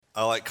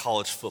I like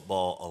college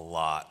football a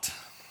lot.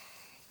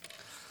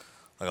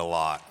 Like a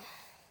lot.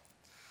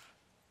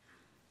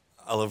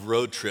 I love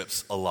road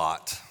trips a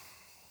lot.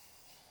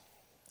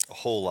 A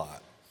whole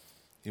lot.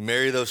 You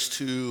marry those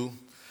two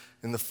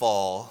in the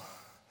fall,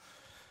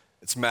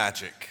 it's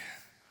magic.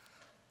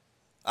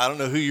 I don't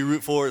know who you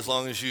root for I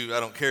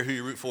don't care who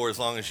you root for as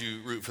long as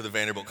you root for the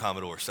Vanderbilt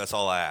Commodores. That's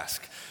all I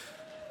ask.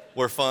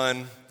 We're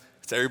fun.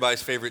 It's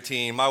everybody's favorite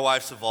team. My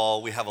wife's of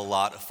all. We have a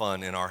lot of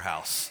fun in our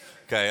house.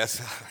 Okay,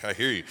 I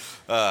hear you.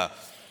 A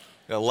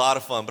lot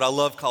of fun, but I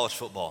love college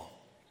football.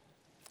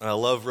 And I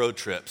love road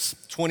trips.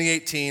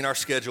 2018, our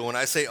schedule, when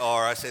I say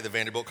I say the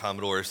Vanderbilt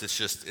Commodores.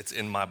 It's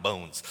in my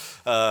bones.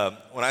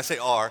 When I say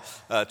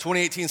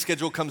 2018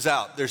 schedule comes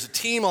out. There's a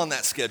team on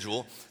that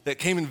schedule that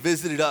came and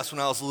visited us when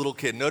I was a little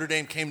kid. Notre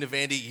Dame came to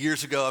Vandy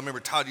years ago. I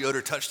remember Todd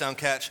Yoder touchdown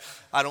catch.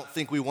 I don't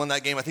think we won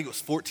that game. I think it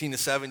was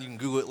 14-7. You can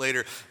Google it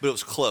later, but it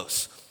was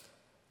close.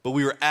 But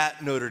we were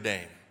at Notre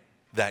Dame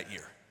that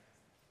year.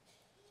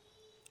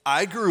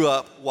 I grew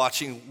up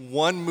watching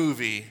one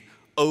movie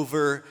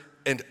over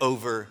and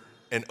over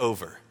and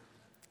over.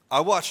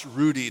 I watched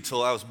Rudy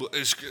till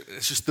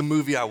it's just the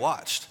movie I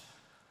watched.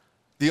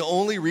 The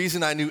only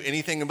reason I knew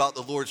anything about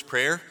the Lord's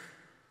Prayer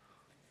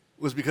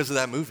was because of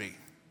that movie.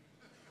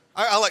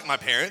 I like my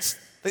parents.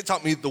 They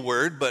taught me the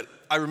word, but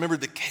I remember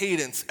the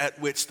cadence at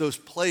which those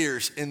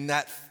players in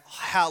that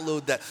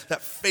hallowed,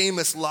 that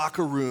famous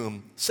locker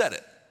room said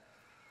it.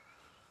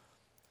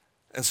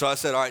 And so I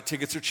said, all right,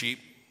 tickets are cheap.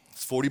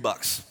 It's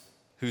 $40.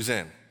 Who's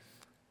in?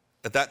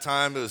 At that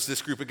time, it was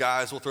this group of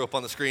guys we'll throw up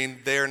on the screen.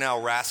 They are now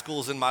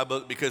rascals in my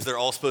book because they're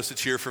all supposed to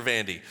cheer for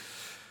Vandy.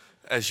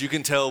 As you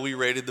can tell, we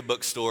raided the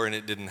bookstore and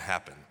it didn't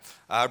happen.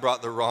 I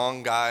brought the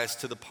wrong guys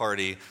to the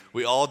party.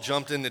 We all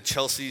jumped into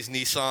Chelsea's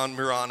Nissan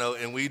Murano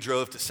and we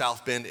drove to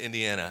South Bend,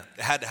 Indiana.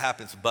 It had to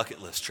happen. It's a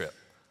bucket list trip.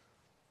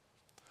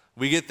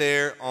 We get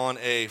there on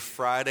a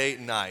Friday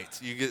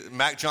night.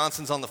 Mac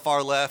Johnson's on the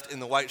far left in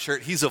the white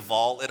shirt. He's a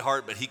Vol at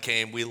heart, but he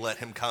came. We let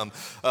him come.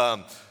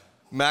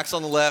 Mac's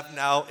on the left,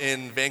 now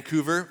in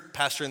Vancouver,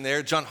 pastoring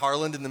there. John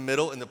Harland in the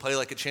middle in the Play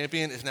Like a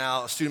Champion is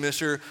now a student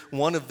minister,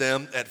 one of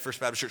them at First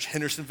Baptist Church,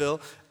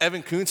 Hendersonville.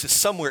 Evan Kuntz is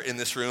somewhere in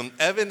this room.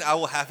 Evan, I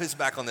will have his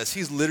back on this.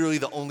 He's literally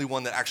the only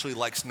one that actually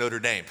likes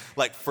Notre Dame,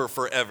 like for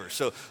forever.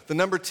 So the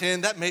number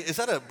 10, is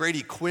that a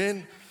Brady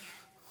Quinn?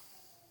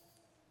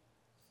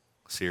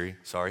 Siri,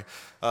 sorry.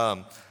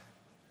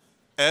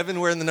 Evan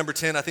wearing the number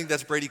 10, I think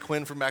that's Brady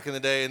Quinn from back in the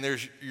day, and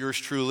there's yours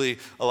truly,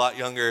 a lot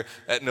younger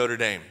at Notre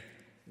Dame.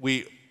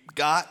 We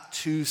got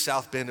to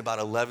South Bend about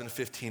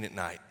 11:15 at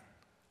night.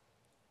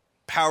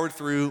 Powered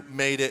through,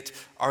 made it.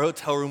 Our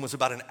hotel room was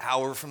about an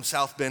hour from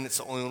South Bend. It's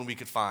the only one we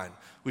could find.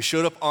 We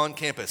showed up on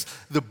campus.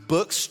 The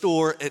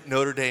bookstore at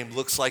Notre Dame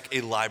looks like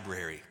a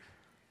library.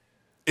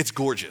 It's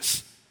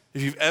gorgeous.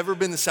 If you've ever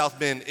been to South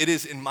Bend, it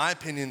is, in my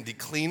opinion, the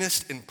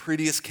cleanest and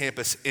prettiest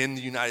campus in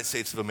the United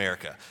States of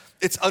America.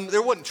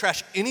 There wasn't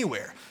trash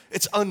anywhere.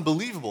 It's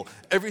unbelievable.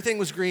 Everything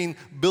was green,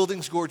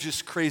 buildings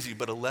gorgeous, crazy.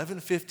 But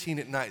 11:15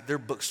 at night, their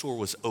bookstore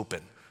was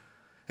open.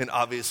 And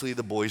obviously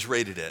the boys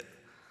raided it.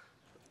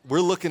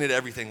 We're looking at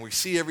everything. We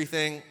see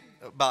everything.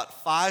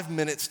 About 5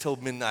 minutes till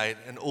midnight,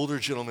 an older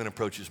gentleman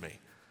approaches me.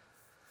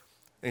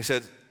 And he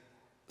said,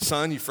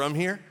 "Son, you from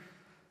here?"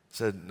 I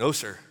said, "No,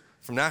 sir,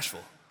 from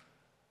Nashville."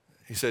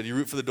 He said, "You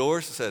root for the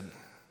Doors?" I said,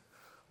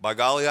 "By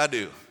golly, I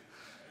do."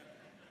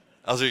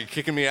 I was like, "Are you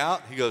kicking me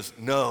out?" He goes,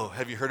 "No,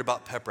 have you heard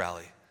about Pep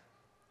Rally?"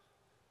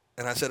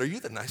 And I said, "Are you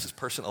the nicest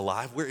person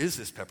alive? Where is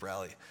this Pep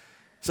Rally?"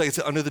 He's like, "It's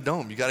under the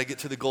dome. You got to get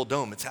to the Gold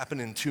Dome. It's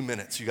happening in 2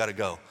 minutes. You got to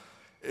go.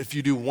 If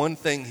you do one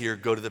thing here,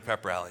 go to the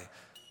Pep Rally."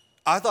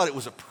 I thought it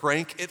was a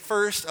prank at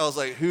first. I was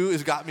like, who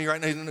has got me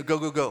right now? No,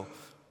 go.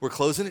 We're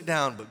closing it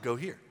down, but go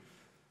here.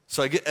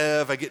 So I get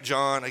Ev, I get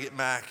John, I get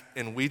Mac,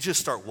 and we just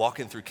start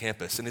walking through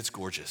campus, and it's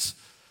gorgeous.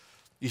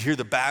 You hear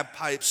the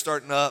bagpipes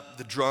starting up,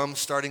 the drums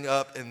starting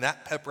up, and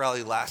that pep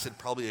rally lasted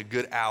probably a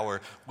good hour.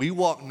 We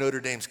walked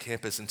Notre Dame's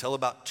campus until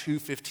about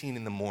 2:15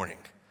 in the morning.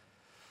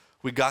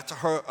 We got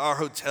to our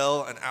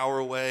hotel an hour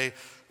away.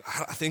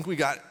 I think we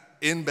got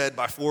in bed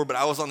by 4, but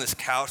I was on this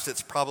couch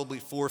that's probably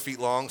 4 feet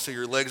long, so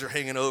your legs are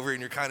hanging over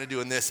and you're kind of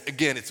doing this.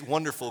 Again, it's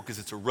wonderful because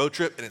it's a road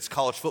trip and it's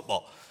college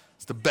football.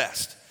 It's the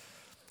best.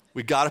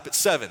 We got up at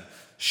 7,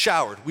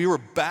 showered. We were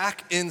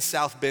back in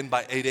South Bend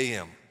by 8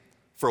 a.m.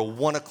 for a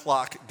 1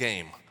 o'clock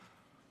game.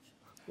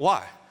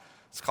 Why?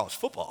 It's college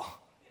football.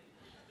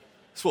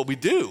 It's what we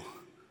do.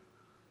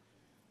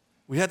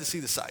 We had to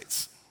see the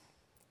sights.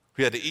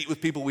 We had to eat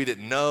with people we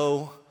didn't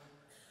know.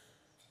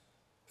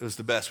 It was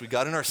the best. We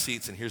got in our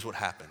seats, and here's what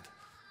happened.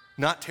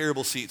 Not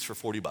terrible seats for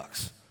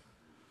 $40.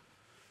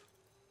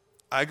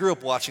 I grew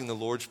up watching the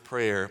Lord's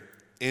Prayer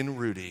in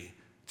Rudy,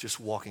 just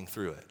walking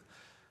through it.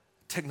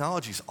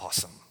 Technology's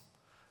awesome.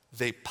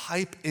 They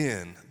pipe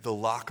in the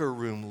locker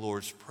room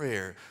Lord's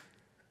Prayer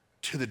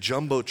to the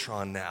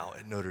Jumbotron now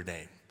at Notre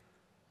Dame.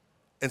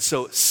 And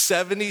so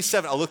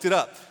I looked it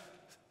up,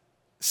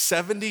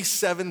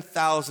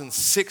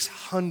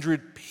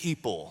 77,600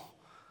 people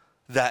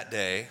that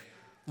day,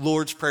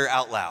 Lord's Prayer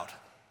out loud.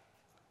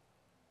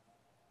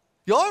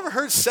 Y'all ever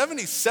heard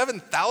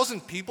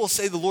 77,000 people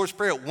say the Lord's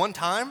Prayer at one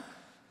time?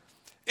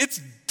 It's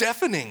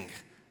deafening.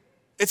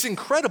 It's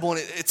incredible, and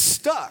it's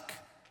stuck.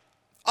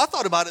 I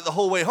thought about it the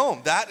whole way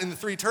home. That and the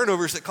 3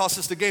 turnovers that cost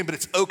us the game, but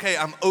it's okay.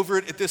 I'm over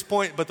it at this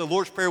point, but the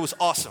Lord's Prayer was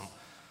awesome.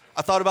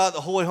 I thought about it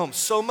the whole way home,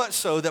 so much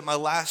so that my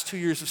last 2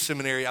 years of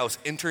seminary, I was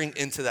entering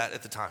into that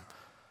at the time.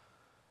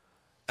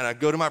 And I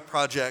go to my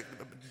project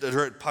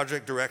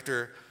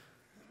director,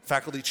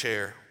 faculty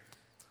chair,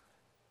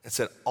 and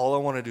said, all I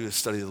want to do is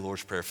study the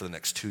Lord's Prayer for the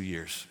next 2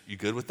 years. You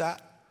good with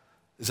that?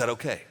 Is that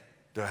okay?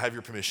 Do I have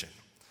your permission?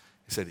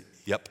 He said,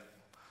 yep.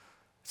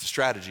 It's a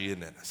strategy,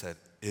 isn't it? I said,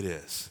 it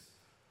is.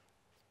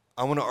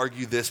 I want to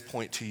argue this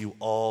point to you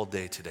all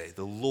day today.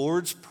 The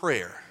Lord's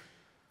Prayer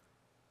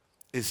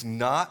is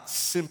not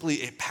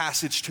simply a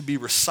passage to be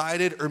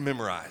recited or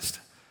memorized,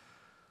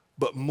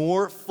 but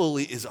more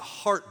fully is a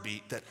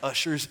heartbeat that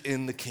ushers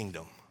in the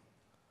kingdom.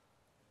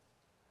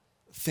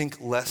 Think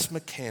less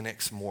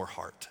mechanics, more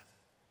heart.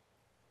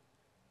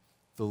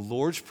 The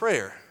Lord's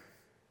Prayer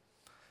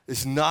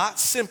is not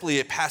simply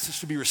a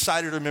passage to be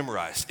recited or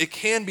memorized. It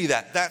can be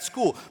that. That's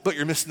cool. But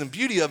you're missing the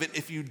beauty of it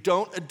if you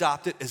don't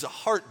adopt it as a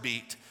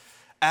heartbeat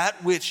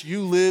at which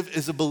you live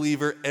as a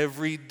believer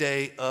every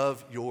day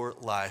of your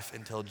life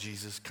until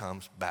Jesus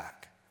comes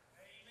back.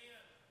 Amen.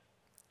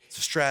 It's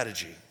a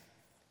strategy.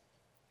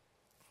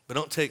 But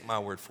don't take my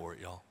word for it,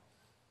 y'all.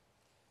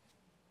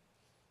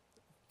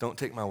 Don't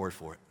take my word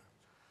for it.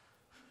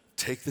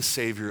 Take the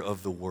Savior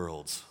of the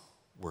world's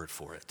word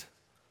for it.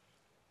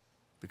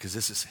 Because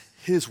this is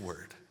his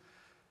word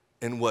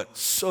in what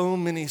so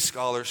many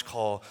scholars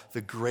call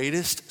the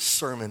greatest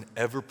sermon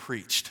ever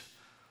preached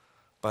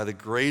by the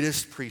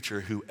greatest preacher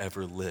who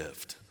ever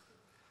lived.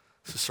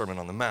 It's a Sermon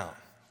on the Mount.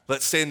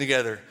 Let's stand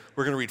together.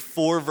 We're going to read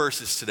 4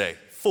 verses today.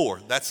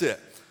 4, that's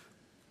it.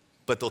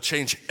 But they'll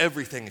change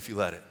everything if you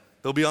let it.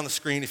 They'll be on the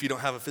screen if you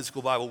don't have a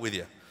physical Bible with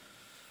you.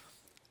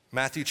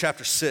 Matthew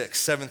chapter 6,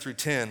 7 through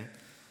 10.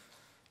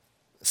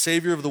 The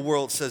Savior of the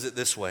world says it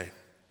this way.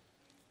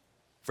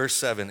 Verse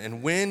 7,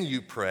 and when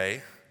you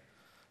pray,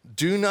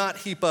 do not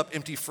heap up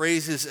empty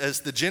phrases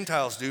as the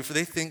Gentiles do, for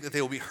they think that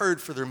they will be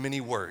heard for their many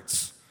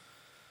words.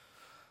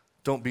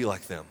 Don't be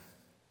like them.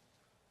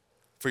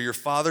 For your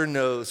Father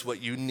knows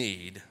what you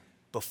need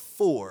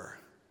before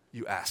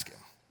you ask him.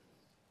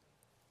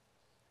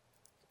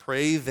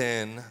 Pray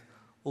then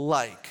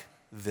like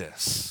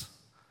this.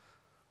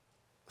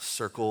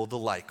 Circle the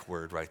like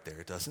word right there.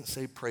 It doesn't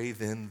say pray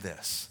then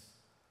this.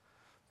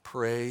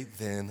 Pray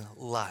then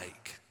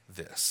like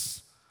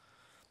this.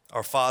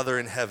 Our Father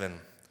in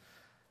heaven,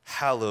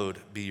 hallowed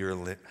be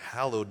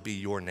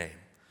your name.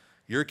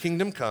 Your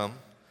kingdom come,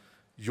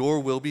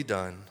 your will be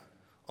done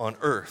on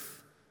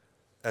earth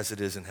as it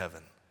is in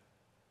heaven.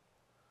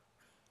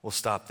 We'll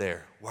stop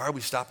there. Why are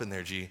we stopping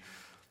there, G?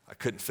 I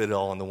couldn't fit it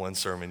all into one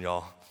sermon,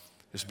 y'all.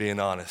 Just being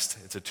honest.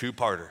 It's a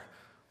 2-parter.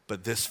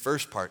 But this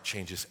first part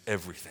changes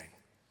everything.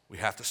 We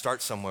have to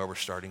start somewhere. We're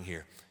starting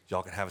here.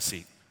 Y'all can have a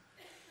seat.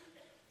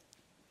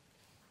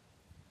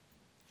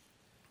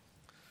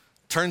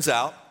 Turns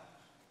out,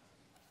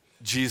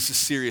 Jesus is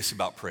serious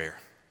about prayer.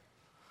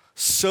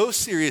 So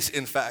serious,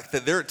 in fact,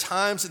 that there are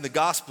times in the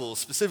Gospels,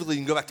 specifically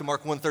you can go back to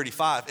Mark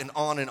 1:35 and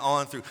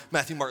on through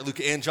Matthew, Mark, Luke,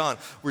 and John,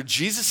 where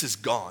Jesus is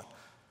gone.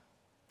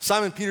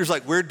 Simon Peter's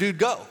like, where'd dude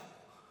go?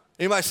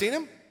 Anybody seen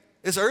him?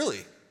 It's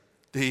early.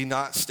 Did he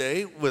not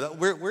stay?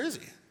 Where is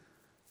he?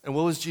 And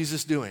what was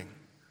Jesus doing?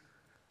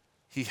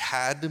 He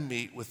had to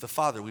meet with the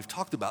Father. We've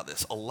talked about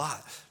this a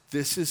lot.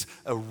 This is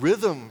a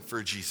rhythm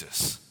for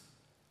Jesus.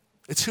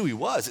 It's who he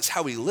was. It's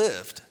how he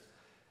lived.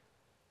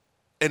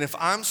 And if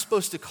I'm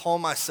supposed to call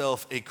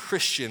myself a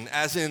Christian,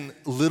 as in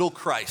little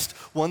Christ,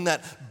 one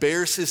that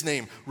bears his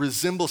name,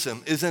 resembles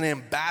him, is an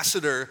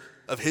ambassador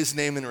of his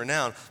name and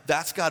renown,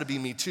 that's got to be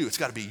me too. It's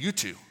got to be you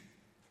too.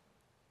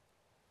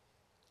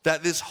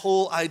 That this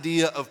whole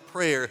idea of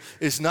prayer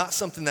is not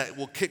something that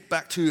we'll kick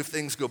back to if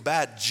things go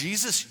bad.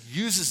 Jesus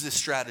uses this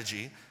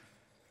strategy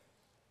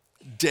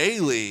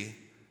daily.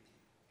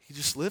 He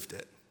just lived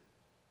it.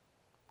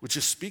 Would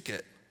just speak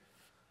it.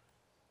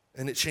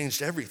 And it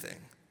changed everything.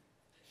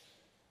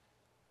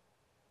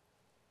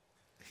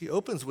 He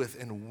opens with,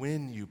 and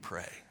when you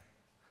pray.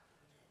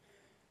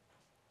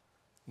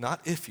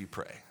 Not if you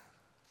pray.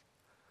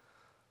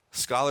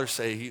 Scholars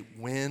say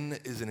when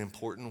is an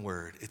important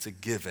word. It's a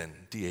given,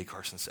 D.A.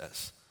 Carson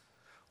says.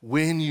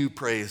 When you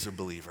pray as a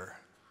believer.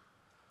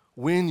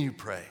 When you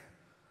pray.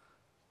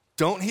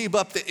 Don't heap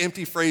up the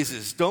empty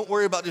phrases. Don't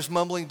worry about just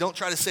mumbling. Don't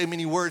try to say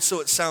many words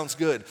so it sounds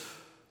good.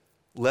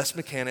 Less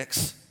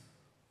mechanics,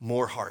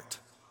 more heart.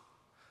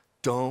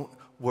 Don't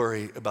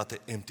worry about the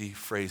empty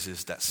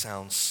phrases that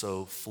sound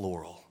so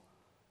floral.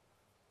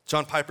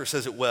 John Piper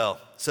says it well,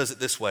 says it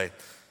this way.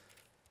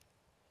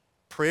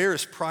 Prayer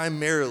is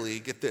primarily,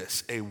 get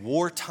this, a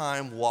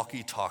wartime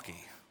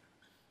walkie-talkie.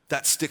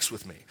 That sticks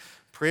with me.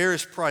 Prayer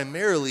is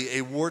primarily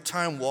a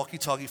wartime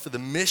walkie-talkie for the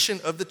mission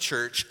of the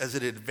church as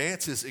it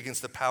advances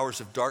against the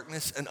powers of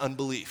darkness and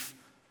unbelief.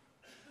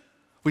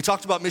 We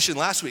talked about mission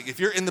last week. If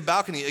you're in the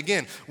balcony,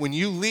 again, when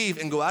you leave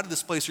and go out of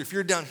this place, or if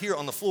you're down here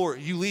on the floor,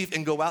 you leave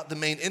and go out the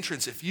main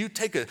entrance. If you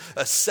take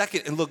a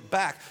second and look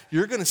back,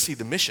 you're going to see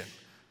the mission.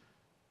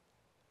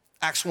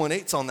 Acts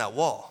 1:8's on that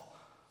wall.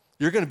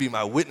 You're going to be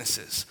my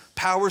witnesses.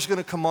 Power's going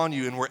to come on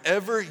you, and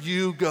wherever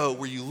you go,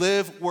 where you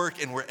live,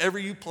 work, and wherever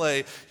you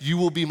play, you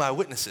will be my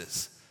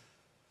witnesses.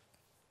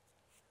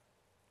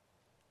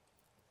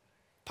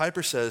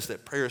 Piper says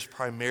that prayer is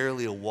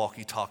primarily a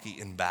walkie-talkie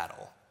in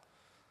battle.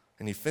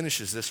 And he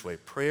finishes this way: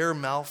 prayer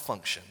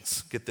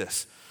malfunctions. Get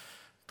this.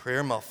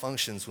 Prayer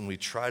malfunctions when we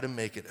try to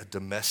make it a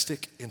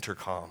domestic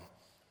intercom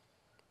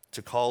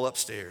to call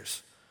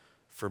upstairs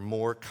for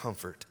more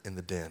comfort in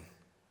the den.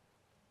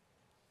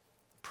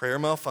 Prayer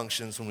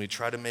malfunctions when we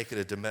try to make it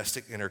a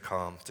domestic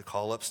intercom to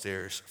call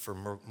upstairs for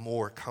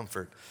more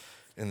comfort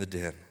in the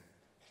den.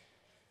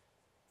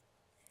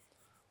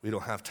 We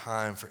don't have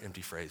time for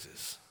empty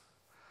phrases.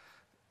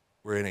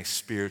 We're in a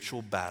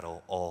spiritual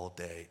battle all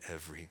day,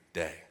 every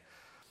day.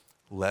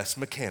 Less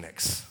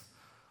mechanics,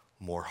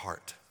 more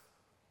heart.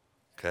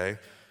 Okay?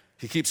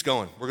 He keeps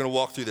going. We're going to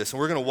walk through this, and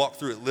we're going to walk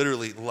through it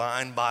literally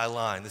line by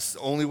line. This is the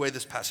only way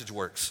this passage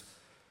works.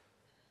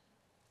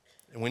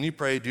 And when you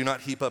pray, do not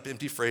heap up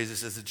empty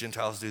phrases as the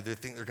Gentiles do. They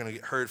think they're going to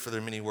get heard for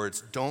their many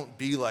words. Don't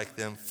be like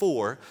them,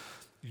 for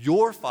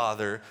your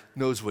Father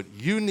knows what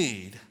you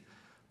need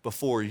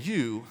before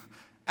you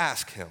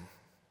ask him.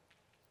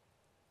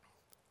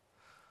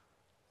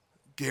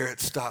 Garrett,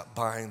 stop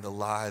buying the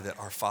lie that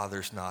our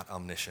Father's not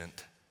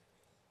omniscient.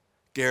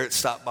 Garrett,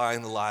 stop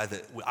buying the lie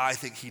that I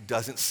think he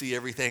doesn't see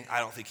everything. I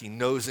don't think he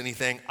knows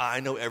anything. I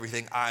know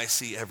everything. I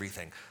see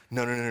everything.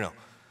 No.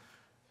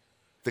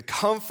 The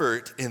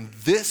comfort in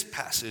this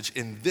passage,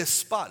 in this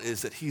spot,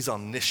 is that he's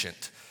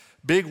omniscient.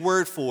 Big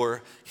word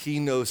for he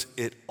knows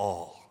it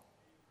all.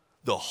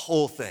 The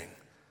whole thing.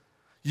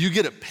 You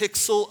get a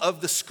pixel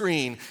of the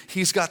screen,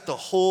 he's got the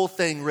whole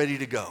thing ready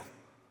to go.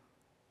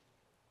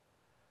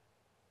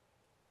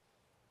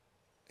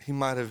 He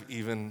might have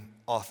even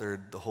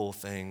authored the whole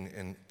thing,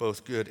 and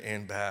both good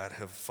and bad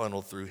have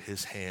funneled through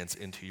his hands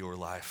into your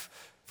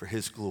life for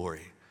his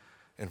glory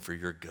and for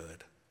your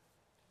good.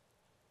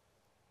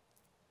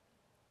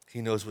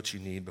 He knows what you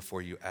need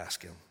before you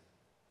ask him.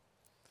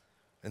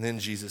 And then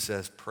Jesus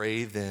says,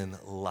 pray then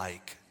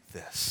like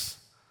this.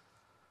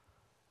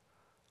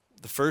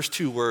 The first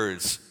two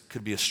words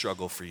could be a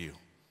struggle for you.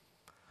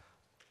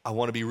 I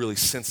want to be really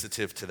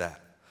sensitive to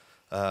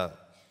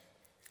that.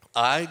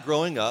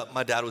 Growing up,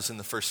 my dad was in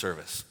the first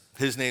service.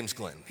 His name's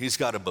Glenn. He's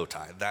got a bow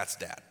tie. That's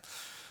Dad.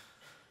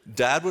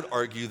 Dad would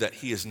argue that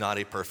he is not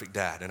a perfect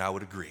dad, and I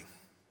would agree.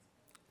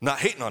 Not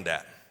hating on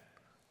Dad.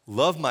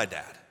 Love my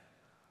dad.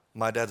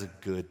 My dad's a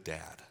good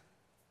dad.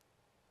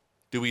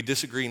 Do we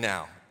disagree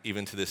now,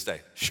 even to this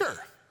day? Sure.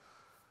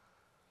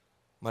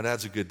 My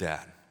dad's a good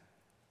dad.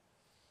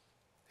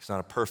 He's not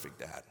a perfect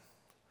dad.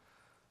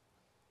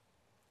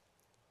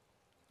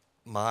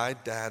 My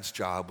dad's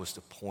job was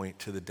to point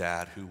to the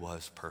dad who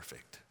was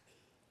perfect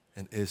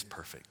and is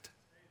perfect.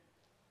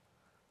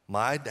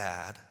 My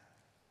dad,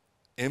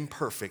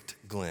 imperfect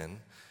Glenn,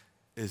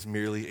 is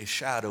merely a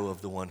shadow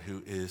of the one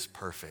who is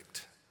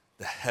perfect,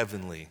 the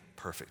heavenly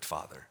perfect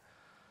Father.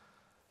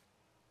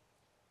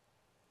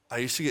 I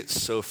used to get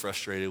so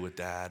frustrated with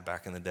Dad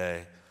back in the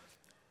day,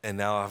 and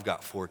now I've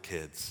got 4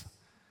 kids.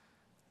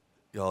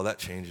 Y'all, that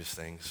changes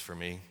things for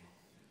me.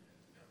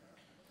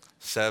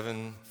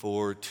 7,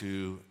 4,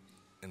 2,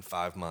 and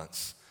 5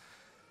 months.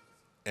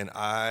 And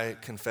I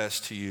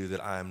confess to you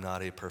that I am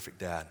not a perfect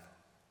dad.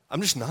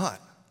 I'm just not.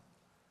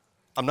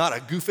 I'm not. I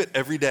goof it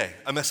every day.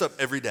 I mess up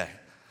every day.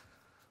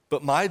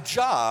 But my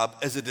job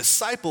as a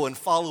disciple and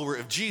follower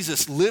of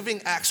Jesus,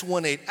 living Acts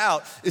 1:8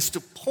 out, is to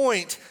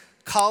point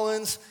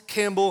Collins,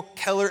 Campbell,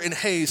 Keller, and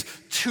Hayes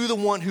to the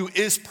one who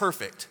is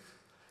perfect.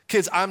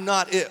 Kids, I'm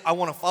not it. I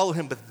want to follow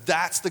him, but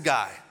that's the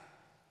guy.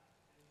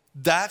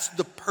 That's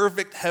the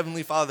perfect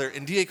Heavenly Father.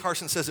 And D.A.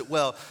 Carson says it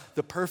well.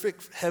 The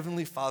perfect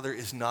Heavenly Father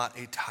is not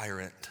a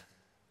tyrant.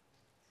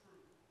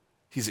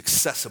 He's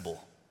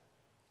accessible,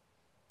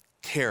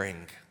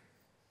 caring,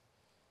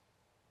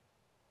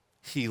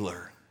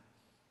 healer.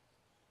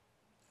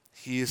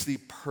 He is the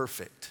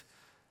perfect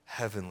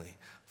Heavenly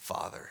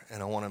Father.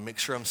 And I want to make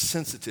sure I'm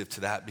sensitive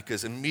to that,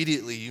 because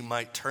immediately you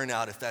might turn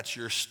out, if that's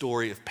your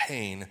story of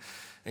pain,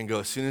 and go,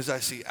 as soon as I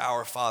see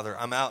our Father,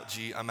 I'm out,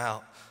 G, I'm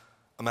out.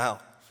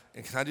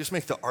 And can I just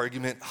make the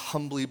argument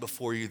humbly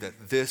before you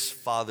that this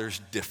Father's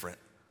different?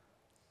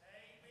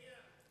 Amen.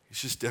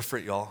 He's just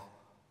different, y'all.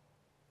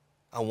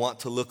 I want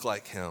to look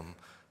like him.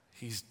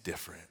 He's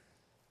different.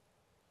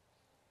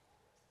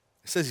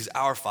 He says he's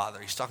our Father.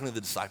 He's talking to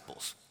the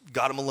disciples.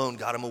 Got him alone,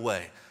 got him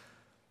away.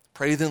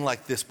 Pray then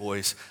like this,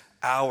 boys.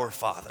 Our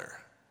Father,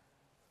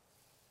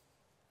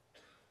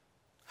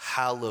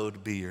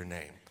 hallowed be your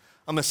name.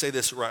 I'm going to say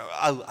this right.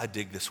 I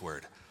dig this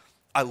word.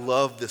 I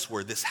love this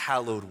word, this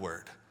hallowed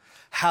word.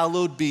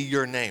 Hallowed be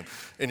your name.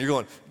 And you're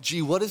going,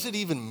 gee, what does it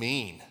even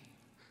mean?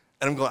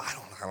 And I'm going,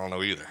 I don't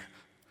know either.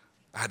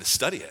 I had to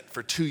study it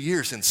for 2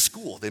 years in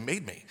school. They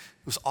made me.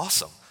 It was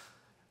awesome.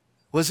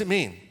 What does it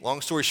mean? Long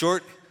story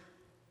short,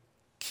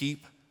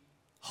 keep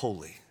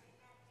holy.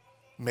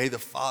 May the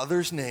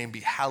Father's name be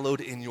hallowed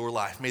in your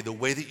life. May the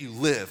way that you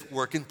live,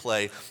 work, and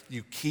play,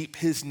 you keep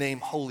his name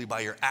holy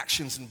by your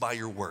actions and by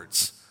your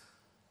words.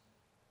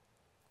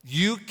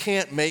 You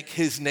can't make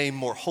his name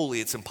more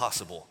holy. It's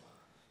impossible.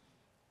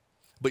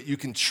 But you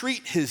can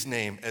treat his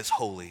name as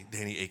holy,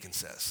 Danny Akin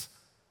says,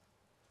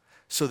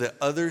 so that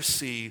others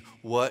see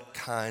what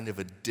kind of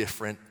a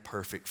different,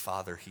 perfect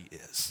Father he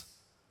is.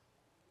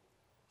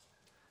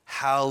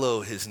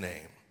 Hallow his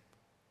name.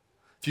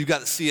 If you've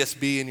got the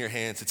CSB in your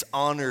hands, it's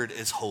honored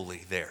as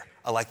holy there.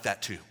 I like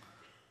that too.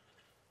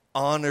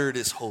 Honored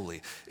as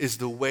holy is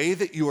the way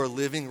that you are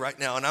living right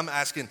now. And I'm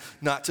asking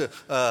not to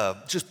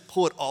just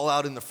pull it all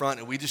out in the front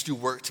and we just do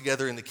work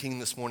together in the kingdom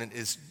this morning,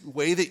 is the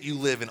way that you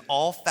live in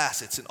all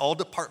facets, in all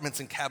departments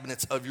and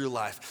cabinets of your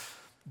life.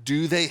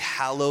 Do they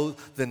hallow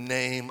the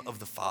name of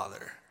the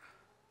Father?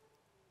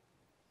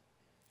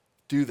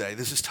 Do they?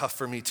 This is tough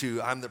for me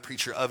too. I'm the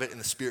preacher of it and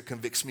the Spirit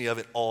convicts me of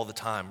it all the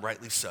time,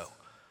 rightly so.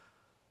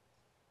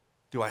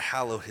 Do I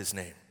hallow his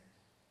name?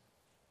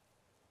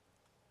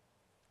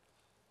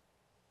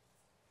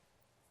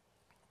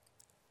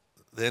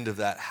 The end of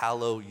that,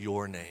 hallow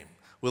your name.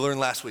 We learned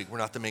last week we're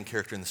not the main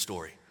character in the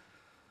story.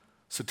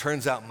 So it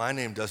turns out my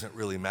name doesn't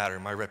really matter.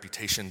 My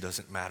reputation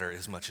doesn't matter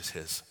as much as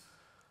his.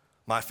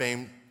 My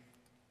fame,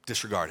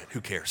 disregard it. Who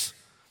cares?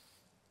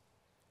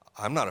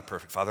 I'm not a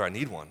perfect father. I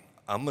need one.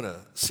 I'm going to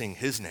sing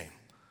his name.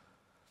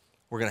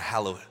 We're going to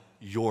hallow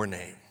your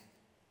name.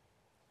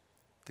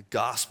 The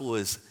gospel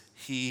is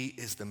he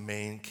is the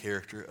main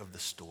character of the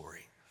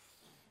story.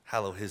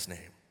 Hallow his name.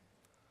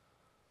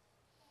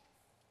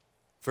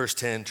 Verse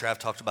 10, Trav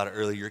talked about it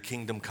earlier, your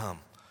kingdom come.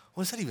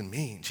 What does that even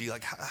mean? Gee,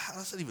 like how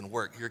does that even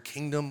work? Your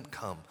kingdom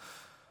come.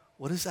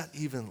 What does that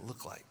even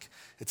look like?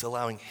 It's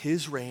allowing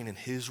his reign and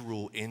his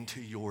rule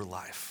into your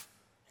life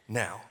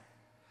now.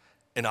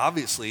 And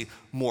obviously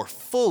more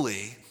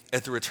fully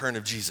at the return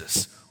of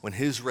Jesus, when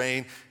his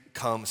reign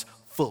comes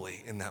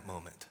fully in that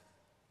moment.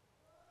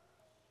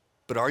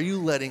 But are you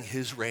letting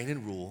his reign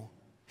and rule,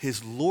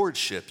 his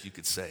lordship, you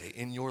could say,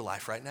 in your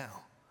life right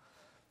now?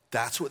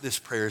 That's what this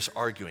prayer is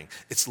arguing.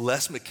 It's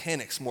less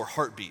mechanics, more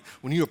heartbeat.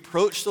 When you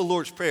approach the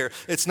Lord's Prayer,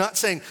 it's not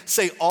saying,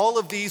 say all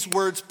of these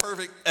words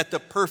perfect at the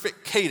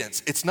perfect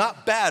cadence. It's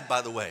not bad,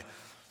 by the way.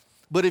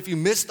 But if you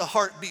miss the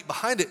heartbeat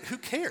behind it, who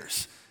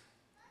cares?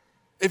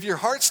 If your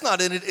heart's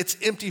not in it, it's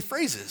empty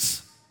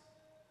phrases.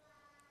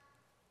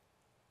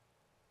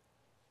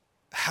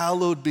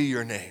 Hallowed be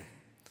your name.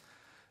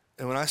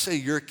 And when I say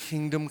your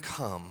kingdom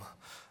come,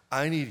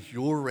 I need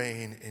your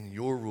reign and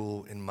your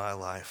rule in my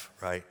life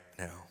right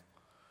now.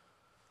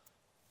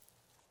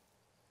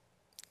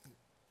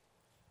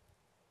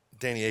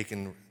 Danny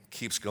Akin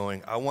keeps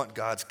going, I want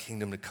God's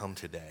kingdom to come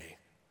today.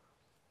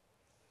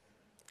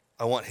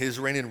 I want his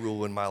reign and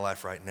rule in my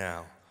life right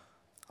now.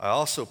 I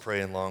also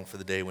pray and long for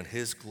the day when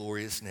his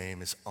glorious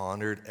name is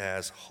honored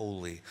as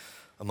holy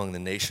among the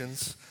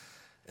nations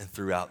and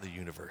throughout the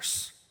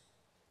universe.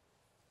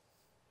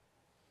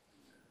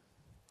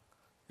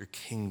 Your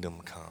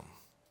kingdom come.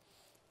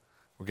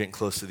 We're getting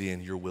close to the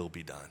end. Your will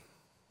be done.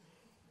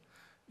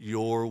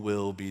 Your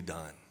will be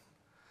done.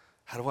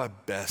 How do I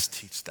best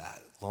teach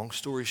that? Long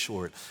story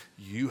short,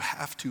 you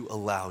have to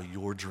allow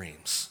your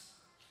dreams.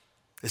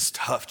 It's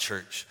tough,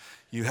 church.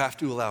 You have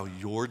to allow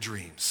your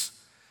dreams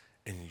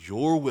and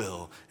your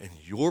will and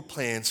your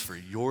plans for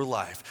your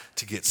life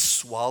to get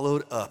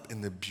swallowed up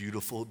in the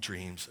beautiful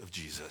dreams of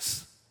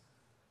Jesus.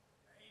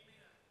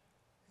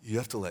 You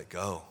have to let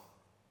go.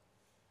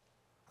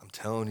 I'm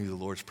telling you, the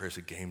Lord's Prayer is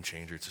a game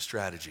changer. It's a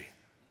strategy.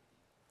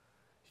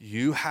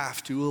 You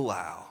have to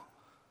allow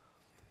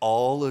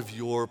all of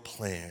your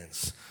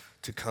plans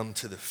to come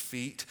to the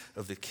feet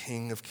of the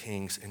King of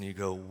Kings, and you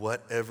go,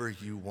 whatever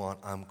you want,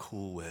 I'm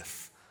cool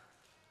with.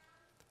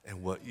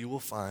 And what you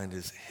will find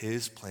is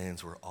his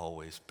plans were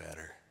always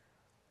better.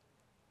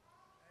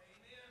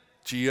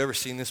 Gee, you ever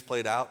seen this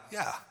played out?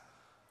 Yeah.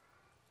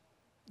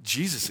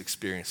 Jesus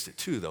experienced it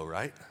too, though,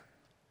 right?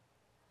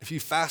 If you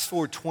fast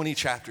forward 20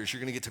 chapters, you're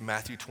going to get to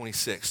Matthew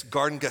 26.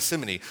 Garden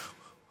Gethsemane.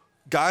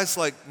 Guys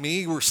like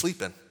me were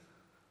sleeping.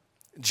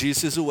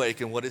 Jesus is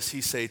awake, and what does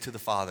he say to the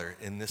Father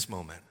in this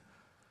moment?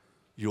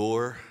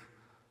 Your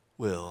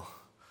will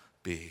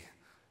be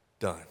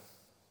done.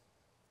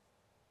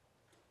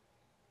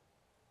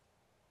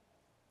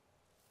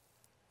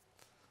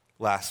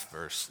 Last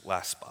verse,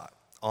 last spot.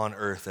 On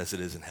earth as it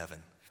is in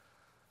heaven.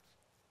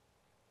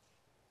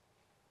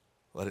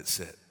 Let it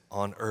sit.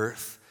 On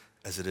earth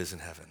as it is in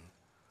heaven.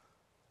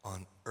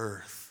 On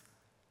earth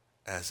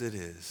as it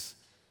is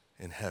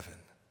in heaven.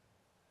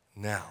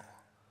 Now,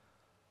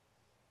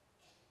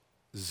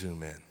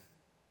 zoom in.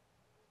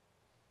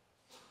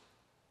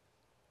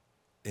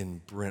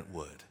 In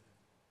Brentwood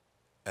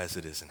as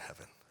it is in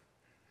heaven.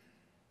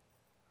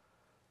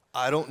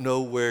 I don't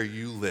know where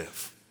you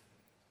live.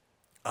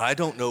 I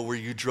don't know where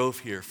you drove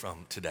here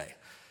from today.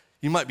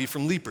 You might be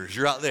from Leapers.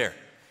 You're out there.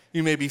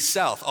 You may be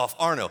south off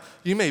Arno.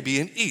 You may be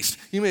in east.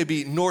 You may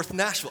be north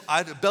Nashville.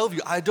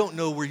 Bellevue, I don't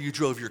know where you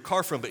drove your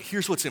car from, but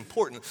here's what's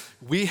important.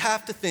 We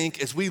have to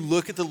think as we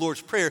look at the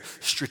Lord's Prayer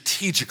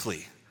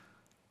strategically.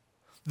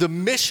 The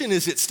mission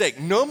is at stake.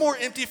 No more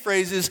empty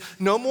phrases,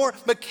 no more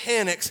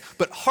mechanics,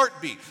 but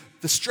heartbeat.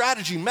 The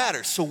strategy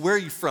matters. So where are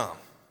you from?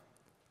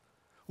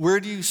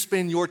 Where do you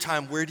spend your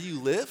time? Where do you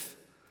live?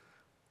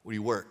 Where do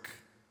you work?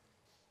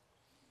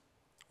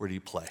 Where do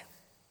you play?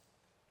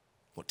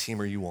 What team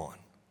are you on?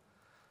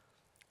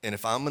 And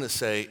if I'm going to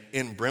say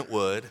in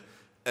Brentwood,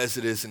 as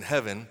it is in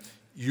heaven,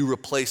 you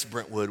replace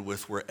Brentwood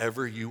with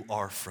wherever you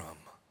are from.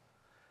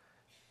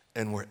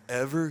 And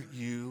wherever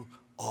you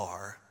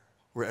are,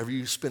 wherever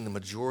you spend the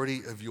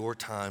majority of your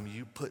time,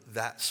 you put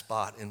that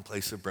spot in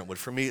place of Brentwood.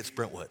 For me, it's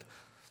Brentwood.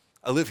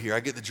 I live here. I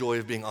get the joy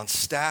of being on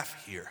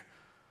staff here.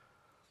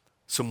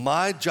 So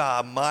my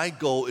job, my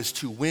goal is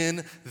to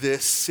win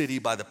this city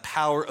by the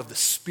power of the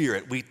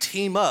Spirit. We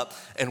team up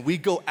and we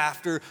go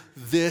after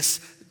this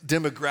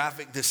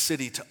demographic, this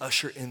city, to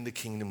usher in the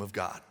kingdom of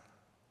God.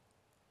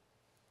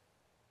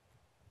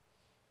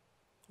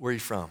 Where are you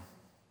from?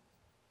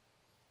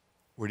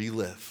 Where do you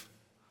live?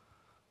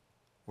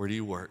 Where do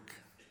you work?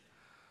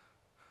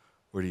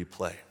 Where do you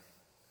play?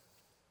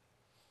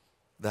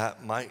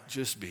 That might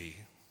just be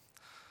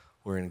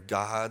where in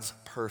God's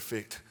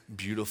perfect,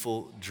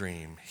 beautiful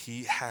dream,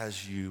 He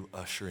has you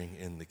ushering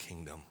in the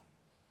kingdom.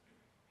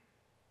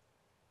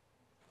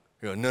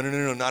 You go, no,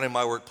 not in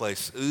my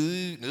workplace.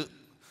 No.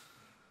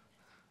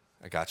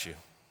 I got you.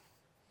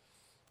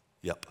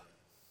 Yep.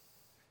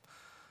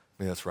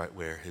 Maybe that's right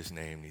where His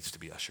name needs to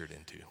be ushered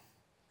into.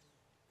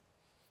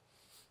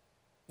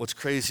 What's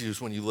crazy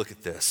is when you look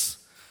at this,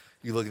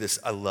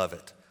 I love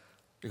it.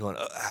 You're going,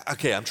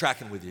 okay, I'm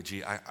tracking with you,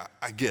 G.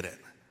 I get it.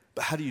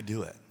 But how do you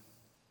do it?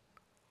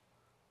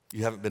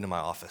 You haven't been to my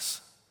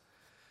office.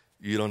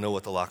 You don't know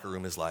what the locker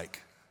room is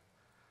like.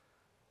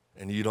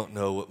 And you don't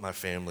know what my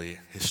family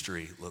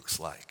history looks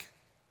like.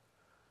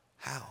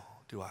 How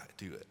do I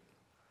do it?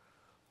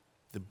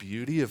 The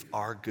beauty of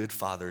our good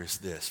Father is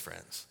this,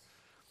 friends,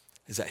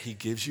 is that He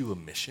gives you a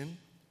mission,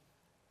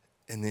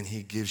 and then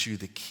He gives you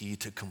the key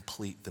to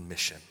complete the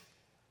mission.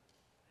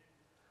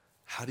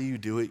 How do you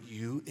do it?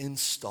 You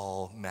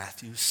install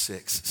Matthew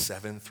 6,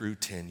 7 through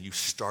 10. You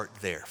start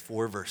there,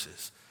 4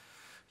 verses.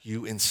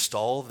 You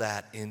install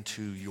that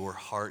into your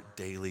heart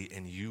daily,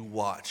 and you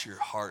watch your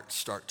heart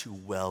start to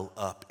well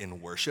up in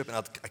worship. And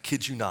I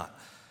kid you not,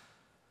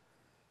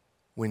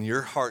 when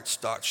your heart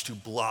starts to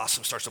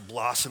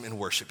blossom in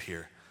worship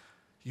here,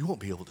 you won't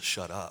be able to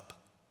shut up.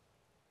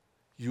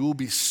 You will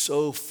be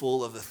so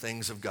full of the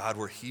things of God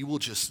where He will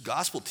just,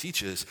 gospel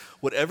teaches,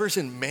 whatever's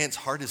in man's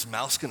heart, his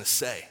mouth's gonna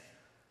say.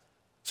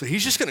 So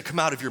He's just gonna come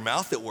out of your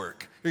mouth at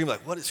work. You're gonna be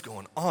like, what is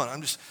going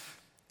on?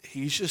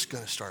 He's just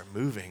gonna start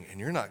moving, and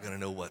you're not gonna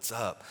know what's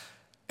up.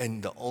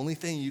 And the only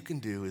thing you can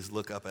do is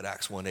look up at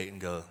Acts 1:8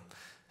 and go,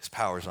 His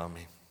power's on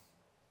me.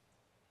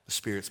 The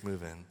Spirit's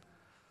moving.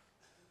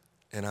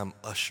 And I'm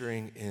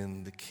ushering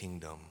in the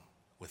kingdom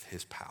with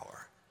His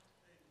power.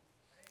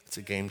 It's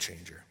a game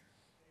changer.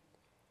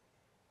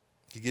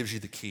 He gives you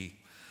the key.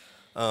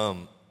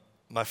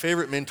 My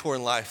favorite mentor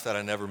in life that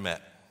I never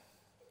met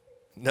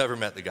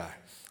the guy.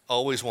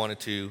 Always wanted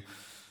to,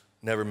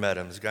 never met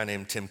him. There's a guy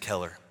named Tim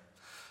Keller.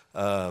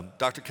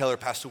 Dr. Keller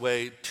passed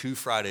away 2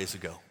 Fridays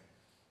ago.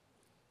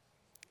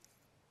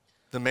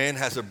 The man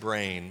has a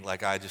brain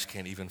like I just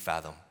can't even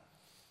fathom.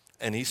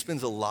 And he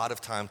spends a lot of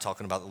time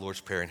talking about the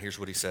Lord's Prayer, and here's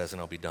what he says, and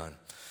I'll be done.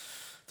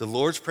 The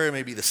Lord's Prayer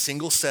may be the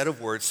single set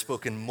of words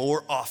spoken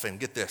more often,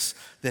 get this,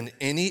 than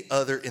any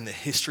other in the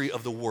history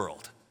of the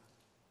world.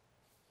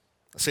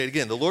 I'll say it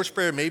again. The Lord's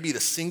Prayer may be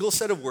the single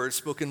set of words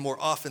spoken more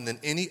often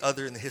than any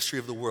other in the history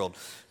of the world.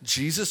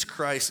 Jesus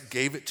Christ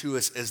gave it to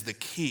us as the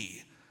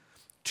key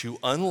to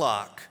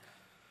unlock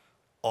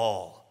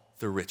all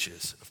the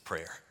riches of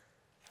prayer.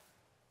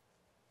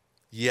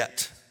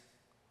 Yet,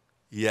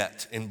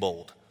 in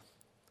bold,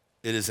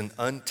 it is an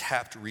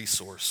untapped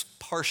resource,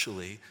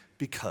 partially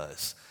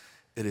because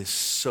it is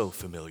so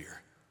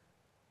familiar.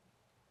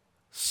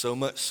 So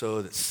much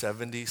so that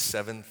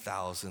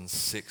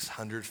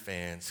 77,600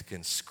 fans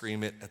can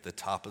scream it at the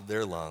top of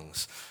their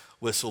lungs,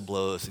 whistle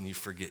blows, and you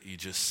forget you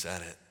just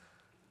said it.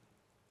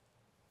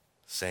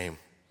 Same.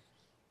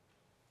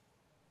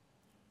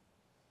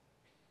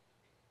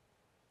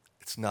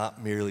 It's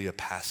not merely a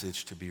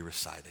passage to be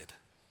recited.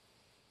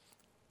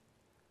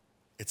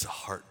 It's a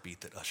heartbeat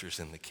that ushers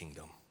in the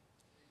kingdom.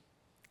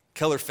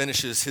 Keller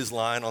finishes his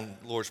line on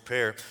the Lord's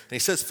Prayer, and he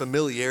says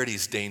familiarity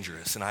is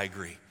dangerous, and I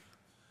agree.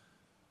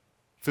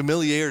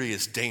 Familiarity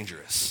is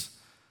dangerous.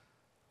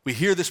 We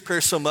hear this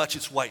prayer so much,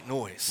 it's white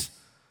noise.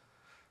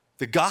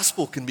 The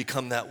gospel can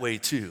become that way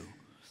too.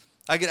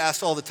 I get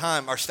asked all the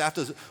time, our staff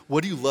does,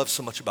 what do you love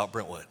so much about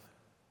Brentwood?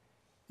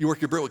 You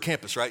work your Brentwood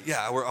campus, right?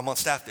 Yeah, I'm on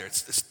staff there.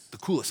 It's the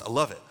coolest. I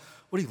love it.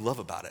 What do you love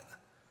about it?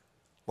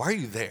 Why are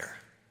you there?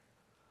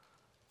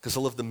 Because I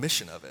love the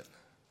mission of it.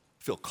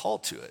 I feel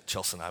called to it,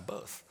 Chelsea and I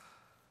both.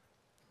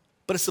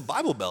 But it's the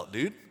Bible Belt,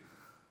 dude.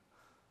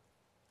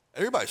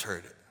 Everybody's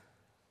heard it.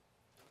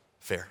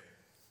 Fair.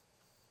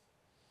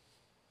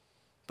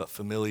 But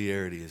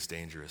familiarity is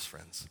dangerous,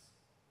 friends.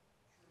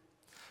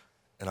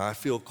 And I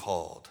feel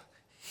called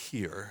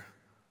here,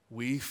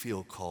 we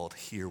feel called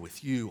here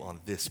with you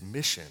on this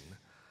mission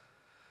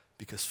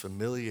because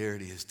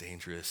familiarity is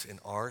dangerous and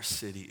our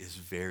city is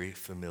very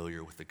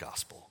familiar with the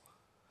gospel.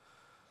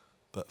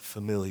 But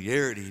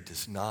familiarity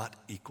does not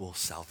equal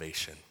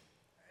salvation.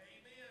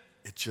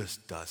 It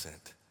just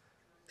doesn't.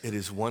 It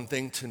is one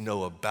thing to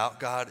know about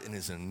God and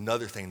is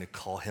another thing to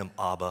call him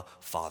Abba,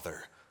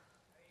 Father.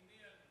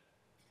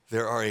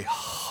 There are a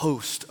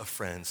host of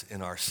friends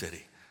in our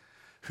city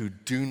who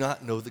do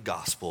not know the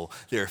gospel.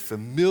 They are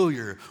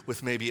familiar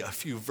with maybe a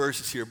few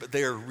verses here, but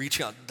they are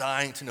reaching out,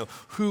 dying to know,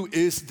 who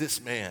is this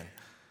man?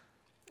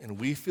 And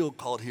we feel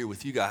called here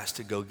with you guys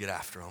to go get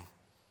after him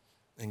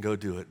and go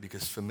do it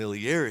because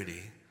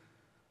familiarity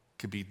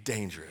could be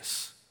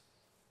dangerous.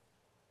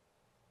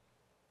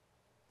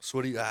 So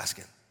what are you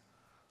asking?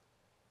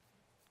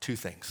 Two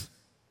things.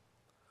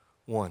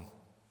 One,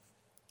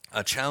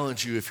 I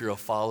challenge you if you're a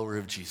follower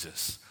of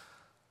Jesus,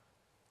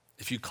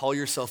 if you call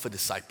yourself a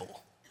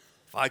disciple,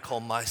 if I call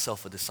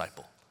myself a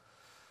disciple,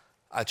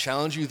 I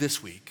challenge you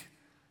this week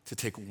to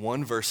take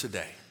one verse a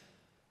day.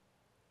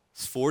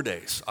 It's 4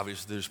 days.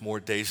 Obviously, there's more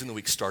days in the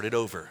week. Start it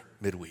over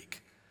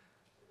midweek.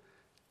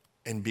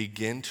 And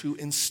begin to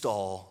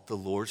install the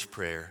Lord's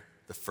Prayer,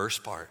 the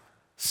first part,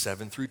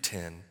 7 through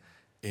 10,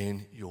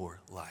 in your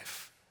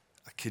life.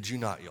 I kid you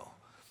not, y'all.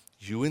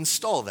 You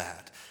install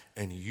that,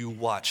 and you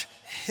watch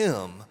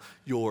him,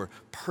 your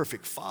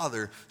perfect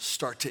Father,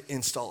 start to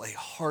install a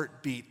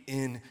heartbeat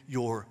in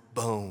your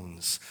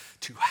bones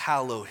to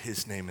hallow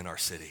his name in our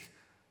city.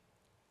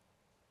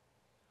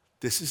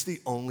 This is the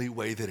only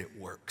way that it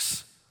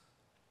works.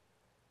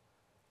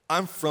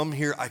 I'm from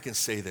here, I can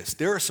say this.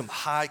 There are some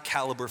high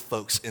caliber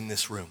folks in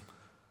this room.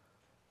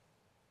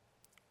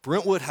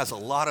 Brentwood has a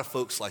lot of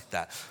folks like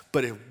that.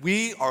 But if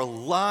we are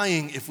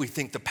lying if we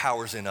think the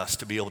power's in us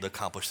to be able to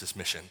accomplish this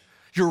mission,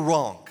 you're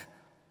wrong.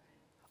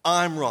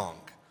 I'm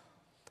wrong.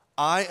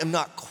 I am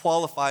not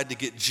qualified to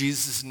get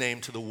Jesus'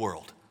 name to the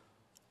world.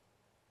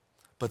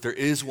 But there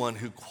is one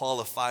who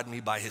qualified me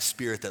by his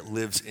Spirit that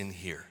lives in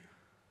here.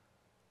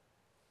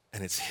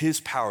 And it's his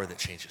power that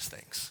changes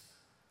things.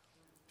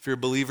 If you're a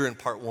believer in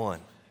part 1,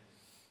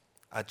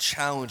 I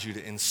challenge you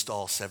to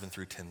install 7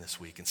 through 10 this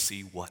week and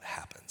see what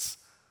happens.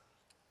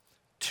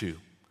 2, I'm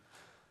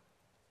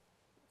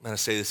going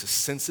to say this as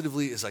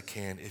sensitively as I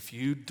can. If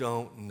you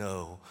don't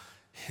know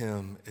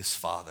him as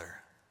Father,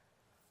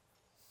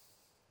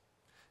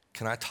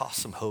 can I toss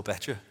some hope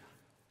at you?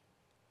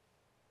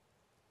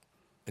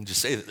 And just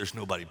say that there's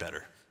nobody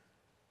better.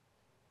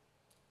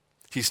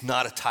 He's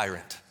not a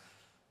tyrant.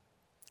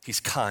 He's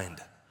kind.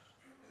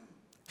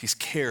 He's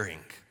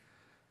caring.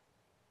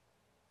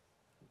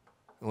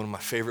 And one of my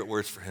favorite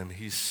words for him,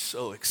 he's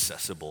so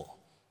accessible,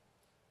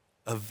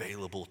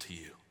 available to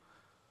you.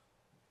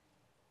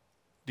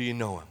 Do you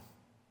know him?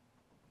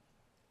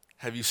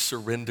 Have you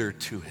surrendered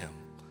to him?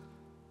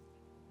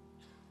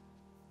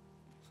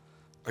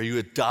 Are you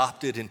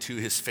adopted into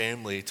his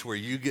family to where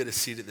you get a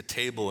seat at the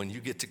table and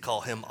you get to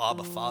call him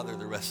Abba Father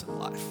the rest of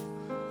life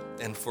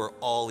and for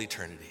all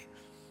eternity?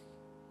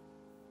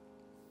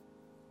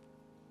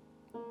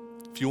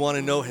 If you want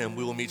to know him,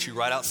 we will meet you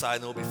right outside,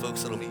 and there will be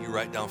folks that will meet you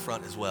right down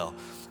front as well.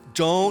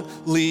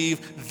 Don't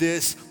leave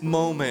this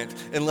moment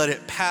and let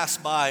it pass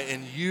by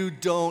and you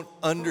don't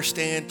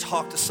understand.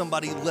 Talk to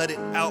somebody, let it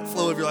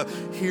outflow of your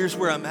life. Here's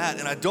where I'm at,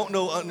 and I don't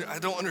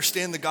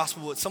understand the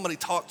gospel, but somebody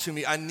talk to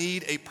me. I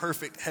need a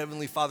perfect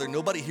heavenly Father.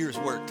 Nobody here has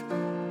worked,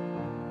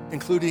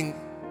 including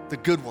the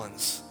good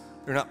ones.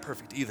 They're not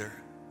perfect either.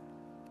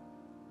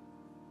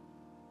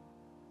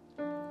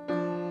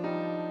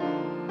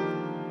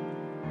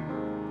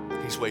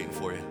 He's waiting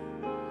for you.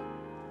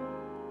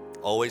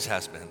 Always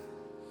has been.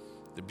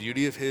 The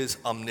beauty of his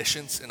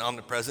omniscience and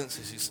omnipresence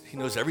is he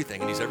knows everything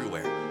and he's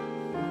everywhere.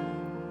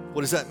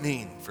 What does that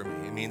mean for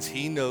me? It means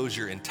he knows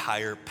your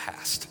entire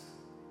past.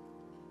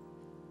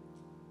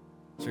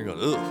 So you're going,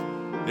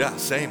 ugh, yeah,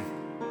 same.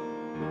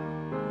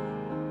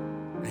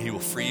 And he will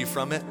free you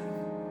from it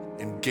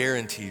and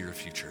guarantee your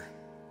future.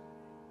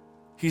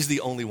 He's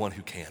the only one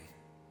who can.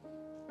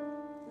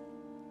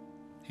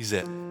 He's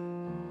it.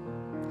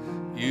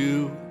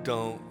 You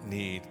don't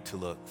need to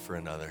look for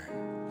another.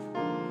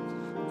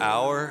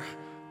 Our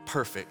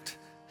perfect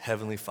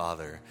Heavenly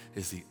Father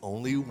is the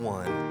only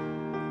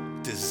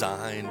one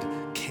designed,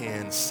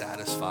 can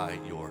satisfy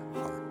your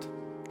heart.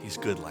 He's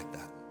good like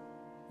that.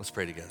 Let's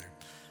pray together.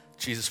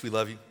 Jesus, we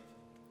love you.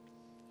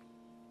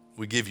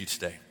 We give you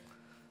today.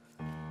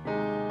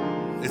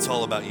 It's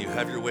all about you.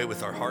 Have your way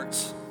with our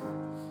hearts.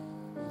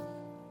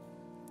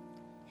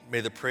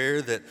 May the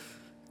prayer that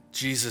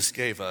Jesus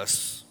gave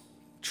us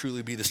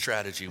truly be the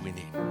strategy we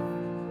need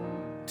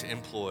to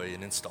employ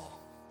and install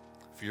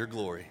for your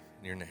glory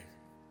in your name.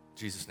 In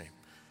Jesus' name,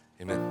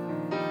 amen.